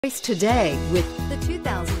Today with the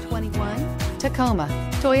 2021 Tacoma.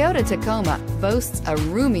 Toyota Tacoma boasts a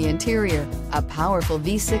roomy interior, a powerful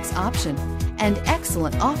V6 option, and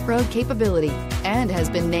excellent off-road capability, and has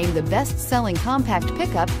been named the best-selling compact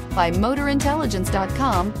pickup by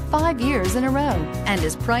MotorIntelligence.com 5 years in a row, and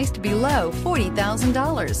is priced below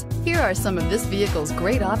 $40,000. Here are some of this vehicle's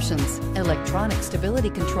great options: electronic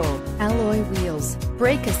stability control, alloy wheels,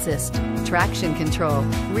 brake assist, traction control,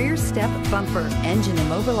 rear step bumper, engine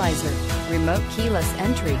immobilizer, remote keyless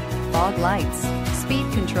entry, fog lights, speed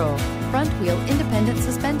control, front wheel independent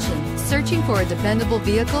suspension. Searching for a dependable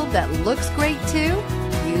vehicle that looks great too?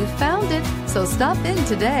 You found it, so stop in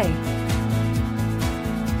today.